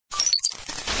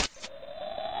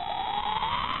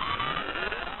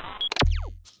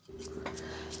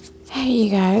Hey,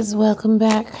 you guys, welcome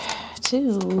back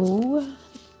to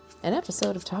an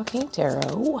episode of Talking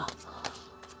Tarot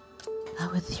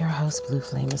with your host, Blue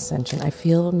Flame Ascension. I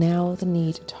feel now the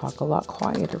need to talk a lot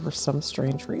quieter for some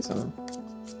strange reason.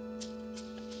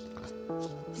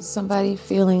 Somebody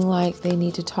feeling like they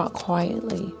need to talk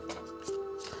quietly.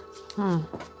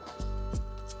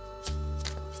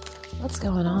 What's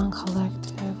going on,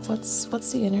 collective?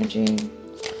 What's the energy?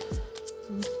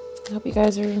 I hope you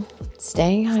guys are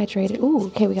staying hydrated. Ooh,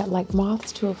 okay, we got like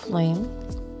moths to a flame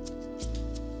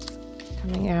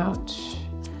coming out.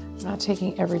 I'm not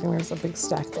taking everything. There's a big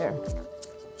stack there.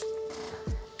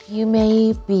 You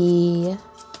may be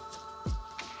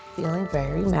feeling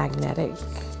very magnetic.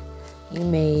 You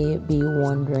may be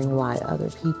wondering why other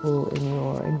people in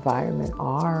your environment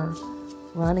are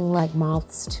running like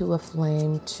moths to a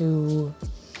flame to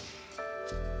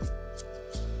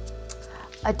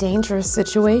a dangerous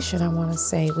situation, I want to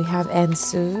say. We have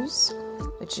Ensus,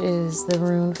 which is the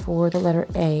rune for the letter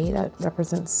A that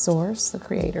represents source, the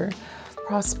creator,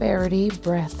 prosperity,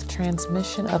 breath,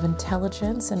 transmission of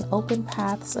intelligence, and open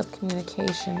paths of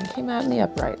communication. It came out in the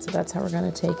upright, so that's how we're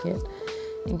going to take it.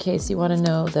 In case you want to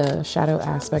know, the shadow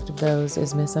aspect of those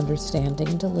is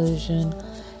misunderstanding, delusion,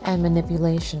 and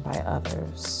manipulation by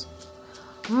others.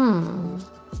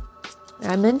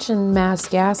 I mentioned mass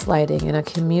gaslighting in a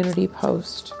community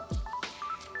post.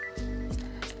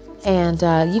 And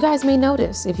you guys may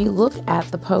notice, if you look at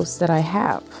the posts that I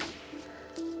have,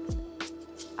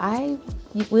 I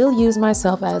will use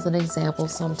myself as an example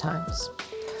sometimes.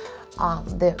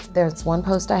 There's one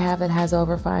post I have that has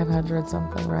over 500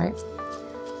 something, right?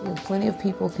 Plenty of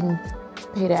people can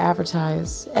pay to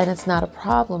advertise, and it's not a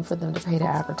problem for them to pay to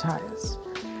advertise.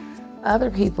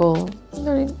 Other people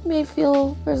may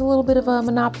feel there's a little bit of a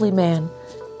monopoly man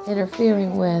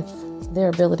interfering with their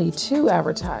ability to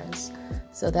advertise.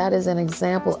 So that is an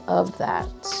example of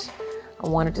that. I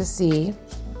wanted to see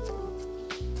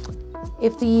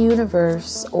if the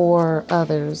universe or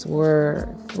others were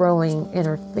throwing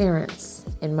interference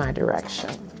in my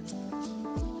direction.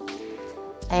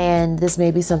 And this may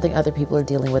be something other people are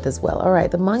dealing with as well. All right,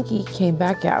 the monkey came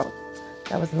back out.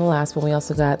 That was in the last one. We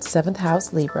also got 7th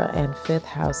house Libra and 5th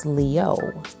house Leo.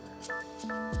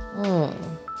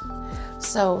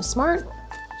 So smart,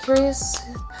 curious.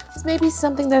 This may be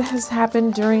something that has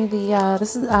happened during the,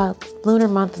 this is lunar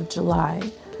month of July.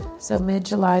 So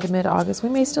mid-July to mid-August. We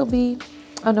may still be,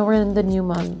 oh no, we're in the new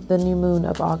moon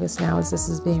of August now as this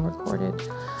is being recorded.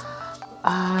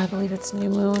 I believe it's new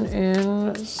moon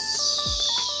in,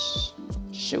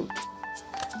 shoot.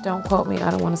 Don't quote me.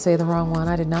 I don't want to say the wrong one.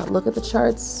 I did not look at the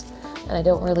charts, and I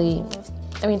don't really,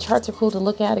 charts are cool to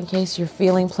look at in case you're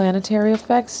feeling planetary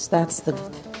effects. That's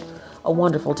a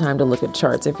wonderful time to look at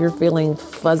charts. If you're feeling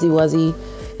fuzzy-wuzzy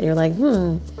and you're like,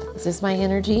 is this my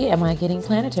energy? Am I getting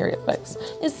planetary effects?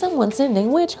 Is someone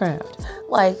sending witchcraft?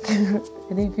 And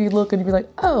if you look and you're like,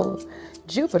 oh,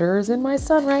 Jupiter is in my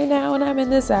sun right now and I'm in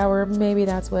this hour, maybe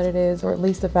that's what it is, or at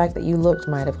least the fact that you looked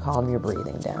might have calmed your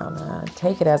breathing down.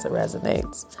 Take it as it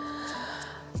resonates.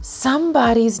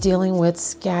 Somebody's dealing with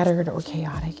scattered or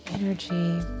chaotic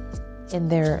energy in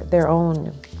their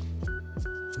own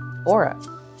aura.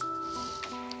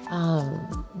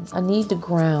 A need to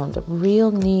ground, a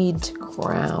real need to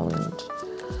ground.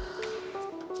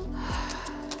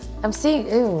 I'm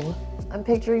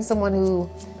picturing someone who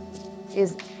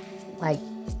is like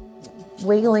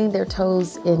wiggling their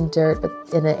toes in dirt, but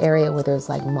in an area where there's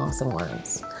like moss and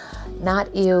worms.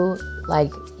 Not ew, like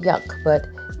yuck, but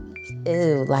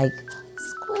ew, like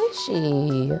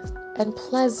squishy and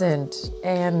pleasant.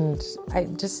 And I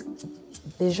just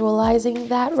visualizing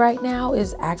that right now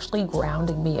is actually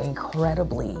grounding me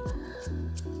incredibly.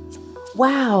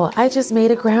 Wow, I just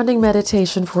made a grounding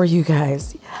meditation for you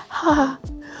guys.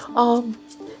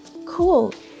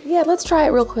 Cool. Yeah, let's try it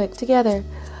real quick together.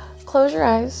 Close your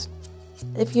eyes.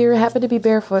 If you happen to be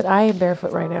barefoot, I am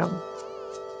barefoot right now.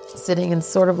 Sitting in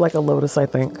sort of like a lotus, I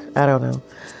think. I don't know.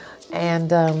 And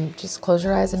just close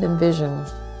your eyes and envision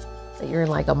that you're in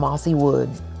like a mossy wood.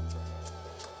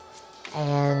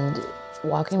 And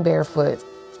walking barefoot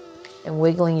and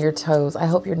wiggling your toes. I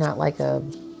hope you're not like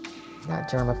not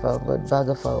germaphobe, but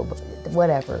bugaphobe.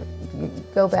 Whatever. You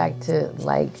go back to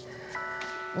like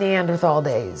Neanderthal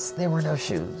days. There were no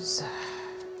shoes.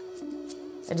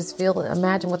 And just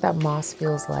imagine what that moss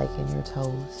feels like in your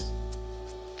toes.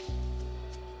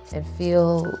 And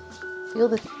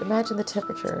imagine the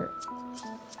temperature.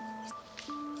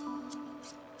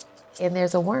 And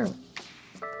there's a worm.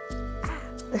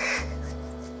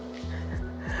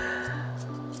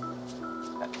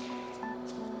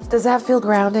 Does that feel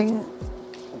grounding?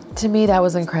 To me, that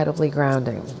was incredibly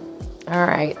grounding. All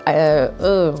right.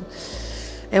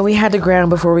 And we had to ground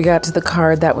before we got to the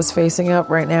card that was facing up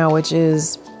right now, which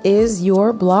is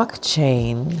your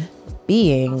blockchain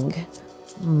being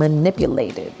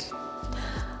manipulated?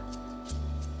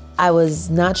 I was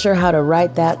not sure how to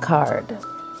write that card,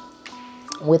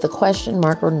 with a question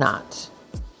mark or not.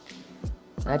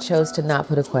 I chose to not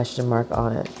put a question mark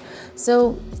on it.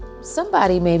 So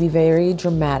somebody may be very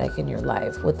dramatic in your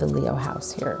life with the Leo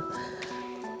house here.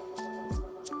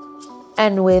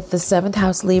 And with the 7th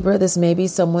house Libra, this may be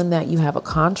someone that you have a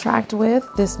contract with.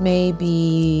 This may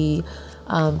be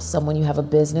someone you have a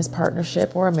business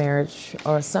partnership or a marriage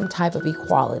or some type of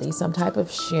equality, some type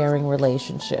of sharing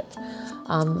relationship.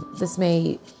 This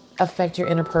may affect your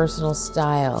interpersonal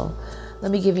style.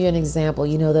 Let me give you an example.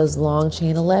 You know those long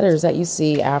chain of letters that you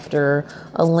see after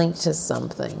a link to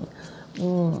something.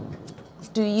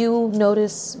 Do you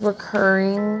notice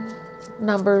recurring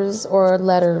numbers or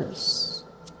letters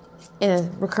in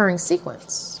a recurring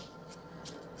sequence?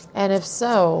 And if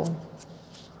so,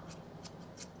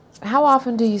 how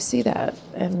often do you see that?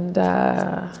 And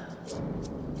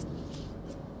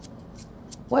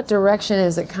what direction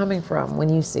is it coming from when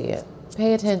you see it?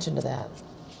 Pay attention to that.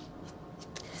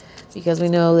 Because we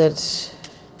know that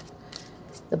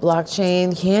the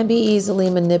blockchain can be easily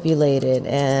manipulated.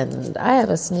 And I have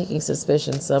a sneaking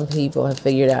suspicion some people have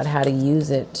figured out how to use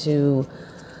it to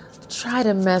try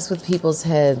to mess with people's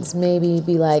heads. Maybe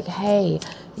be like, hey,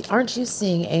 aren't you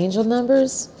seeing angel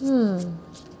numbers?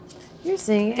 You're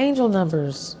seeing angel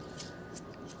numbers.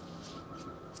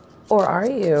 Or are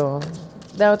you?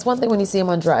 Now, it's one thing when you see them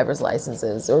on driver's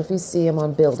licenses, or if you see them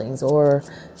on buildings, or,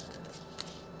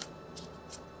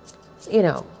 you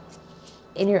know,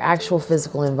 in your actual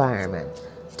physical environment.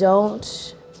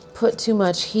 Don't put too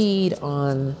much heed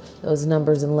on those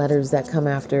numbers and letters that come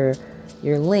after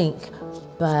your link.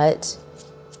 But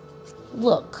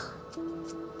look,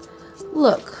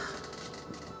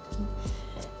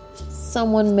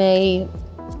 someone may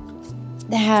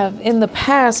have in the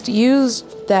past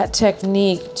used that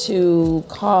technique to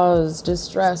cause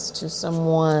distress to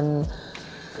someone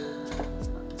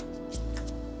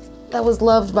that was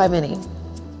loved by many.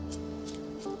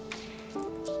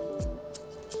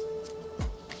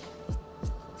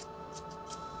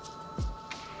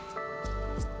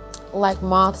 Like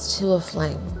moths to a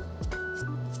flame.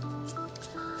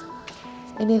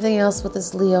 Anything else with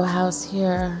this Leo house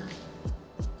here?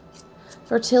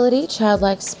 Fertility,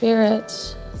 childlike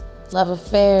spirit, love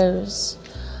affairs,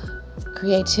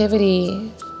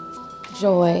 creativity,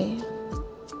 joy.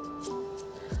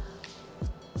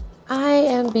 I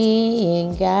am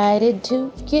being guided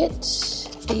to get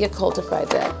the occultified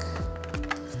deck.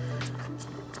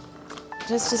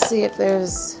 Just to see if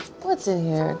there's what's in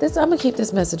here. I'm gonna keep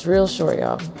this message real short,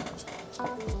 y'all.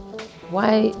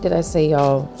 Why did I say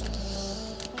y'all?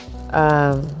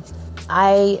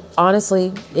 I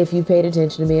honestly, if you paid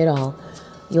attention to me at all,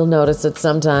 you'll notice that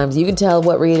sometimes you can tell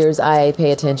what readers I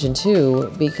pay attention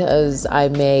to because I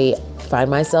may find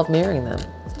myself mirroring them.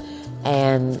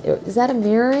 And is that a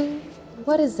mirroring?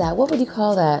 What is that? What would you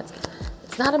call that?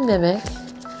 It's not a mimic.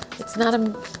 It's not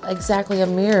exactly a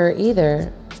mirror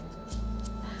either.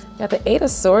 Got the 8 of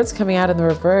Swords coming out in the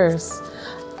reverse.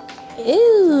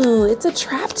 Ew, it's a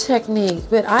trap technique,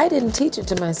 but I didn't teach it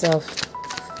to myself.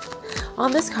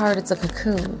 On this card, it's a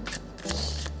cocoon.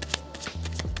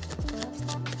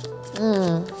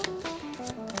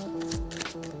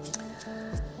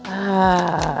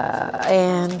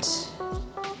 And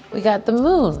we got the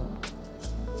moon.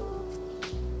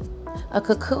 A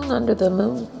cocoon under the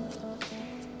moon.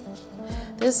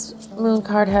 This moon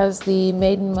card has the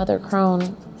maiden mother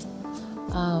crone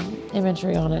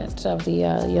imagery on it of the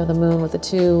the moon with the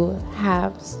 2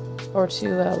 halves, or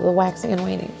the waxing and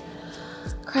waning.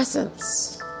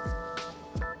 Crescents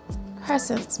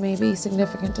may be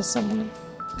significant to someone.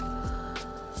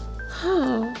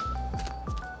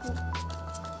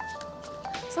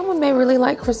 Someone may really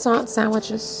like croissant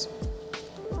sandwiches.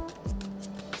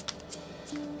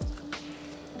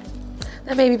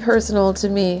 That may be personal to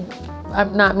me.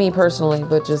 Not me personally,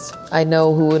 but just I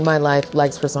know who in my life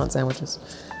likes croissant sandwiches.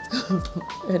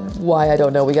 And why, I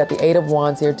don't know. We got the 8 of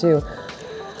Wands here too.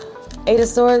 8 of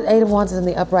Swords, 8 of Wands is in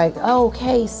the upright.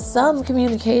 Okay, some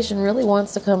communication really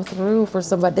wants to come through for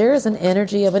somebody. There is an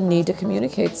energy of a need to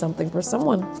communicate something for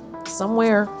someone,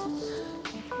 somewhere.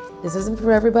 This isn't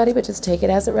for everybody, but just take it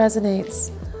as it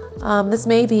resonates. This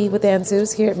may be, with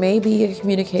Anzus here, it may be a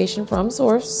communication from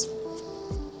source.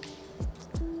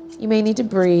 You may need to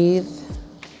breathe.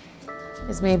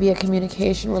 This may be a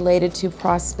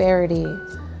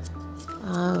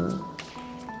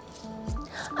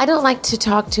I don't like to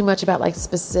talk too much about like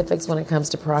specifics when it comes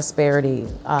to prosperity.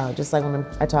 Just like when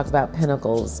I talk about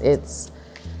pentacles, it's,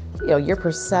 your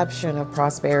perception of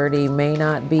prosperity may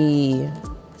not be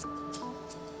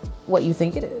what you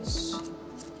think it is.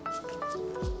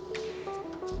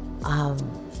 I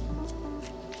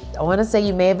want to say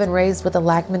you may have been raised with a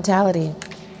lack mentality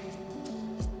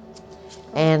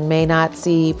and may not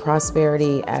see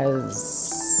prosperity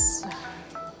as...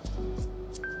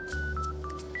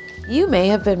 You may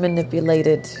have been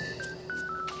manipulated,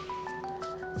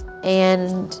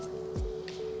 and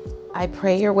I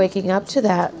pray you're waking up to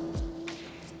that.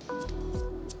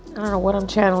 I don't know what I'm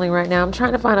channeling right now. I'm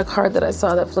trying to find a card that I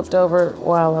saw that flipped over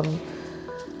while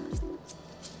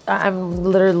I'm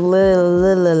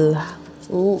literally...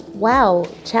 Wow,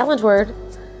 challenge word.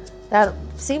 That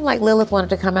seemed like Lilith wanted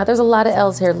to come out. There's a lot of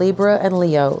L's here. Libra and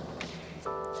Leo.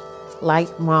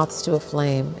 Like moths to a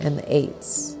flame, and the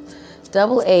eights.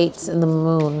 Double eights in the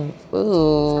moon.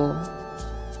 Ooh.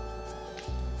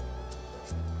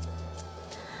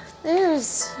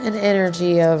 There's an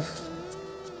energy of...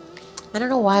 I don't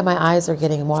know why my eyes are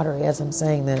getting watery as I'm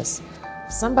saying this.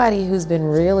 Somebody who's been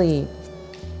really...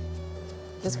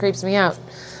 This creeps me out.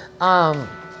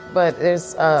 But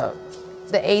there's the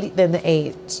 8, then the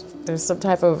 8. There's some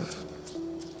type of...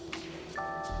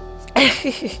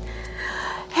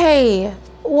 Hey,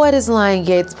 what is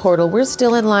Lionsgate's portal? We're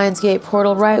still in Lionsgate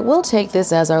portal, right? We'll take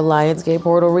this as our Lionsgate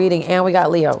portal reading. And we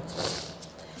got Leo.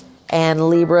 And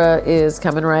Libra is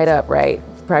coming right up, right?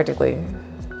 Practically.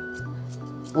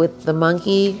 With the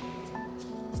monkey.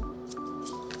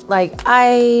 Like,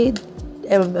 I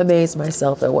am amazed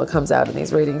myself at what comes out in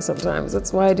these readings sometimes.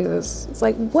 That's why I do this. It's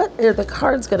like, what are the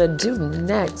cards going to do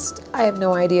next? I have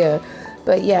no idea.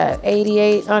 But yeah,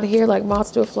 88 on here, like moths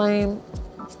to a flame.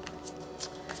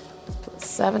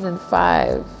 7 and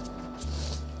 5.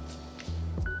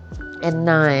 And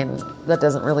 9. That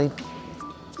doesn't really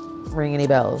ring any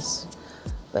bells.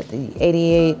 But the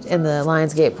 88 and the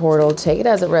Lionsgate portal, take it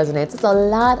as it resonates. It's a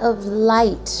lot of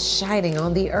light shining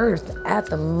on the earth at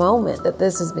the moment that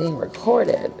this is being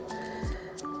recorded.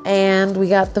 And we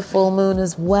got the full moon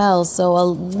as well. So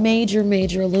a major,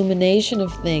 major illumination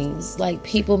of things. Like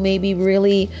people may be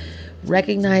really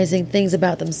recognizing things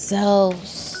about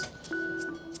themselves.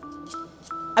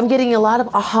 I'm getting a lot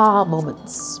of aha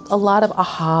moments. A lot of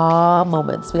aha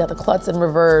moments. We got the klutz in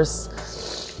reverse.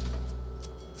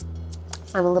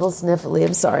 I'm a little sniffly.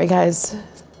 I'm sorry, guys.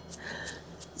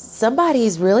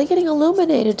 Somebody's really getting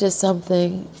illuminated to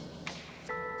something.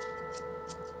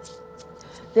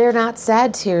 They're not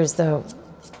sad tears, though.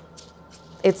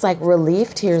 It's like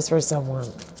relief tears for someone.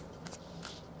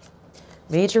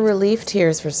 Major relief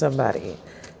tears for somebody.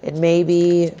 It may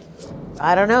be,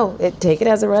 I don't know. Take it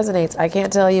as it resonates. I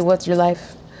can't tell you what's your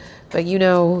life, but you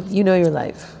know your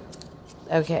life.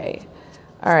 Okay.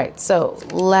 All right. So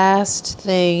last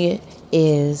thing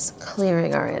is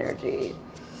clearing our energy.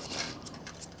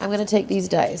 I'm going to take these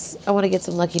dice. I want to get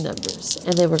some lucky numbers,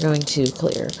 and then we're going to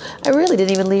clear. I really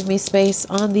didn't even leave me space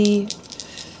on the...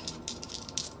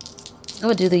 I'm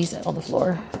going to do these on the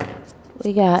floor.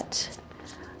 We got...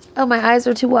 Oh, my eyes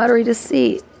are too watery to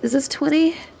see. Is this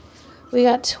 20? We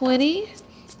got 20,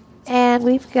 and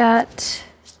we've got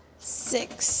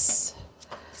 6.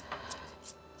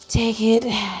 Take it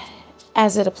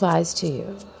as it applies to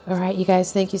you. All right, you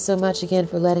guys, thank you so much again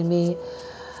for letting me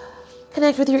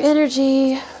connect with your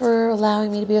energy, for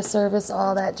allowing me to be of service,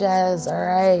 all that jazz. All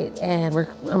right, and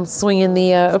I'm swinging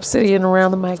the obsidian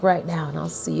around the mic right now, and I'll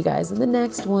see you guys in the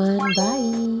next one.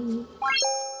 Bye.